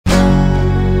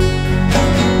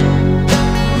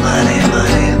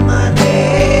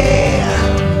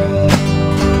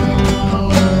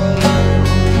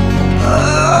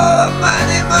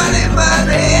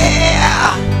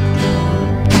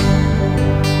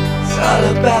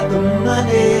about the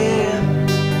money.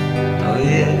 Oh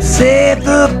yeah. Save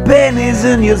the pennies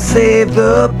and you'll save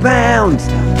the pounds.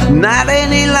 Not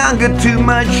any longer too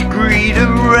much greed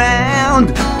around.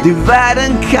 Divide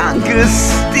and conquer,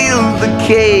 steal the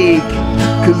cake.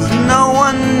 'Cause no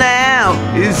one now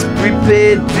is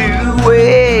prepared to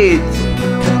wait.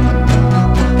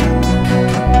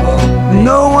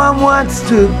 No one wants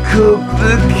to cook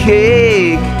the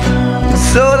cake,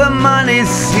 so the money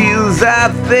seals our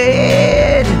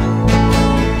fate.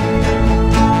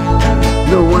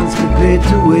 No one's prepared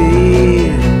to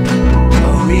wait.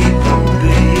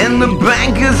 And the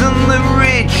bankers and the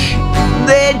rich,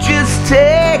 they just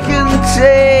take and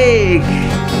take.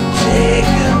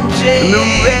 And the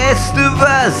rest of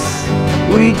us,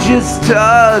 we just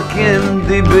talk and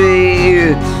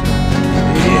debate.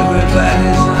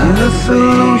 And the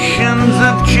solutions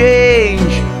of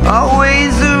change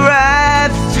always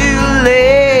arrive too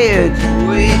late.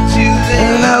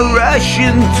 And our rush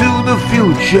into the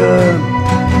future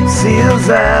seals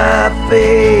our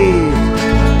fate.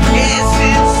 Yes,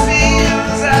 it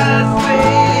seals our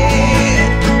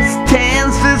fate.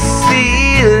 Stands to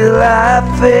seal our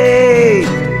fate.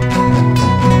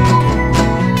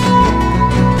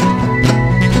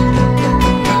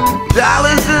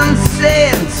 Dollars and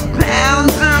cents,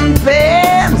 pounds and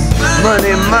pence.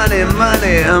 Money, money,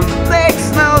 money makes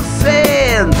no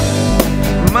sense.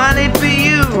 Money for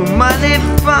you, money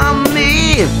for me.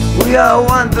 We all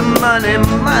want the money,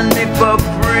 money for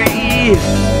free.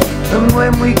 And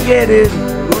when we get it,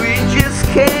 we just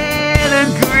can't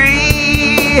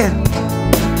agree.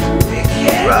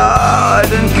 Fraud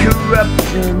and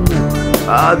corruption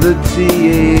are the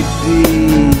TAP.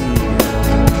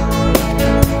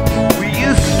 We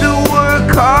used to work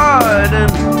hard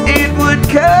and it would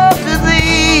come to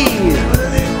thee.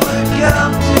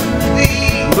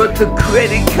 But the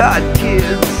credit card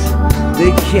kids,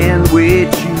 they can't wait,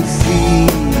 you see.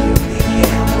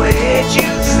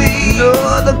 No,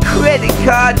 the credit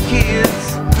card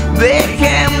kids, they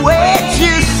can't wait,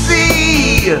 you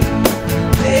see.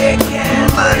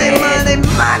 Money, money,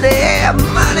 money,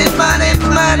 money, money,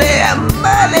 money,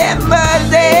 money,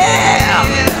 money.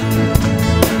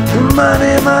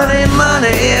 Money, money,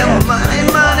 money, money,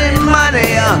 money, money,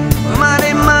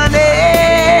 money, money.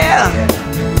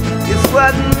 It's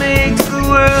what makes the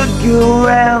world go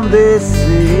round, they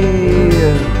say.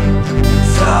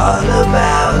 It's all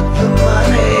about the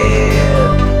money.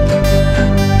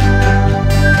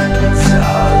 It's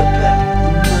all about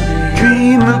the money.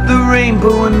 Dream of the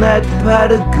rainbow and that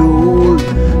pot of gold.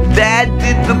 That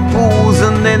did the pools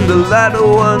and then the lotto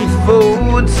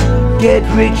unfolds. Get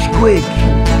rich quick,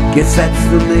 guess that's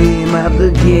the name of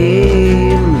the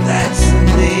game. That's the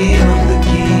name of the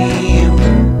game.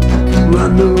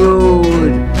 Run the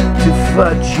road to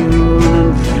fortune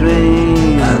and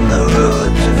fame. On the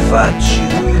road to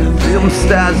fortune. Film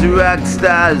stars or rock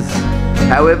stars,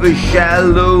 however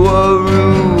shallow or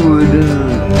rude.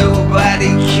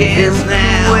 Nobody cares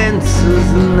now. Influences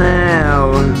now.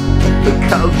 The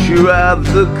culture of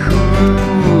the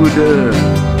crude.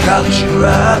 Culture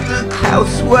of the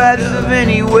Housewives of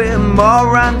anywhere,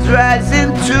 morons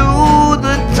rising to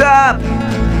the top.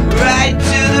 right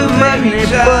to the Money very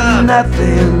for top.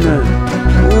 nothing.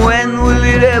 When will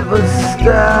it ever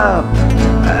stop?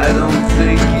 I don't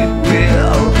think it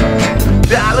will.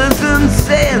 Dollars and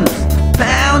cents,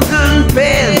 pounds and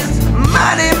pence.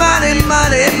 Money, money,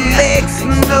 money makes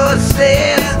no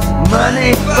sense.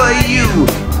 Money for you,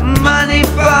 money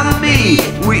for me.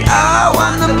 We all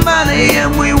want the money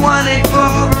and we want it for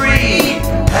free.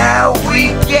 How we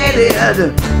get it,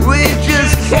 we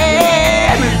just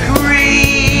can't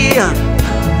agree.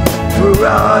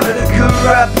 Fraud and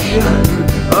corruption,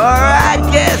 or I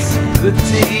guess the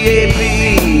TAP.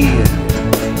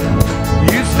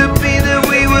 Used to be that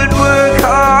we would work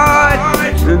hard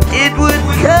and it would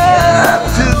come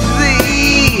to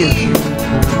thee.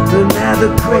 But now the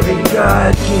credit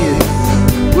card kids,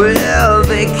 well,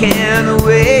 they can't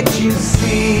wait, you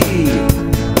see.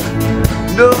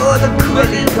 No, the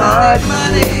credit card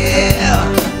money,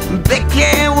 they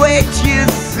can't wait, you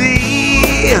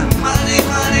see. Money,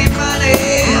 money, money.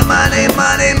 Money,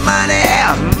 money, money,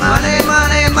 money,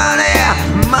 money, money,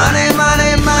 money,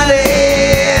 money, money.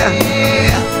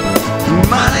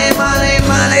 Money, money,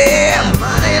 money,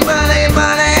 money, money,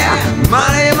 money,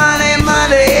 money, money,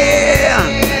 money.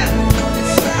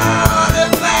 It's all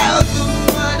about the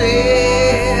money.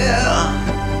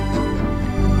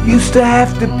 Used to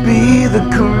have to be the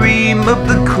cream of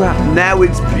the crop. Now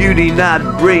it's beauty, not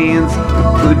brains, that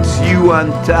puts you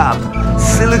on top.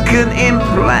 Silicone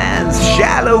implants,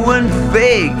 shallow and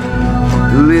fake.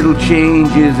 Little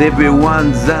changes,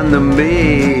 everyone's on the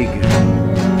make,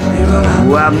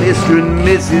 while Mr. and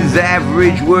Mrs.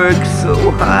 Average work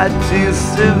so hard to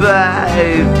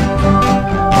survive.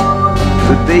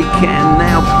 But they can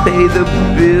now pay the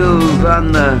bills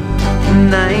on the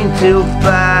 9 till 5.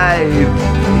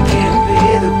 They can't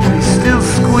pay the bills. Still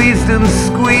squeezed and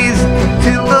squeezed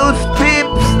till those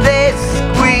pips, they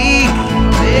squeak.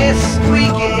 They're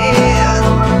squeaking.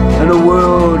 And a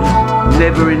world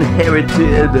never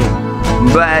inherited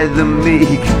by the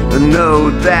meek. No,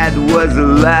 that was a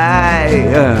lie.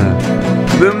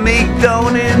 The meek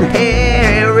don't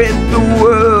inherit the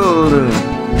world.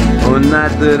 Oh,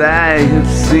 not that I have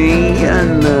seen.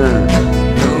 No,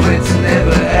 it's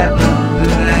never happened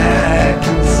that I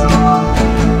can see.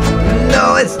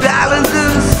 No, it's dollars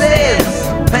and cents,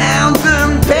 pounds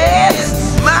and pence.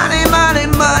 Money, money,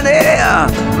 money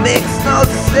makes no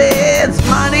sense.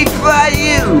 Money for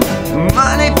you,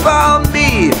 money for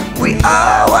me. We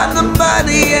all want the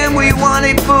money and we want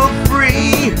it for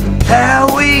free. How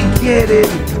we get it,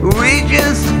 we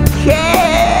just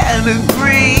can't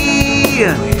agree.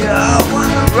 We all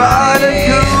want the fraud and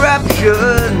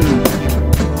corruption,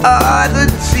 or the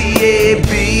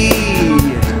TAB.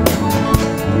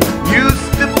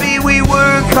 Used to be we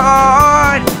work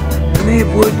hard and it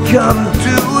would come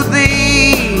to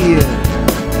thee.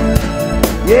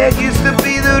 Yeah, it used to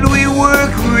be that we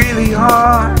work really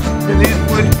hard and it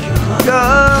would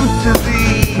come to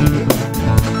thee.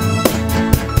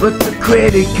 But the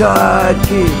credit card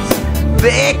kids,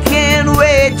 they can't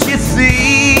wait, you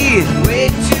see. Way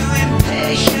too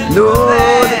impatient. No,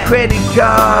 the credit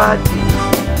card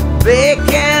kids, they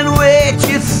can't wait,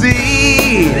 you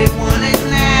see. They want it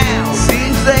now.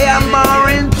 Seems they are more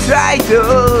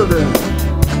entitled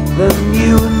than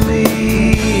you and me.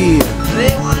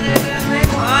 They want it and they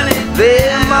want it now.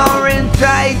 They're more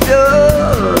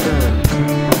entitled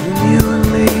than you and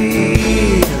me.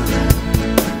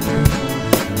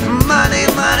 Money,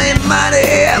 money, money,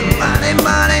 money,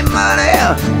 money, money,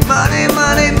 money,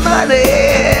 money, money.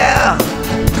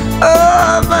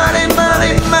 Oh, money,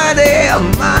 money, money,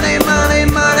 money, money,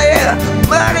 money,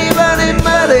 money, money,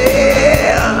 money.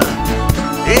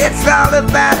 It's all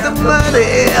about the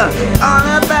money, all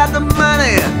about the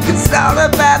money. It's all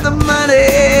about the money.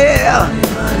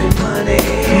 Money, money,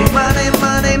 money,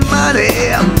 money, money,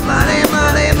 money,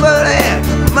 money, money,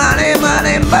 money,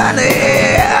 money, money.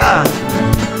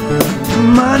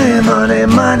 Money, money,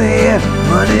 money,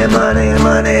 money, money,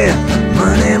 money,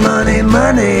 money, money,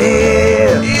 money.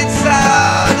 It's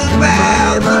all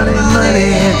about money, money,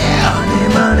 money,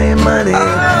 money, money,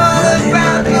 money.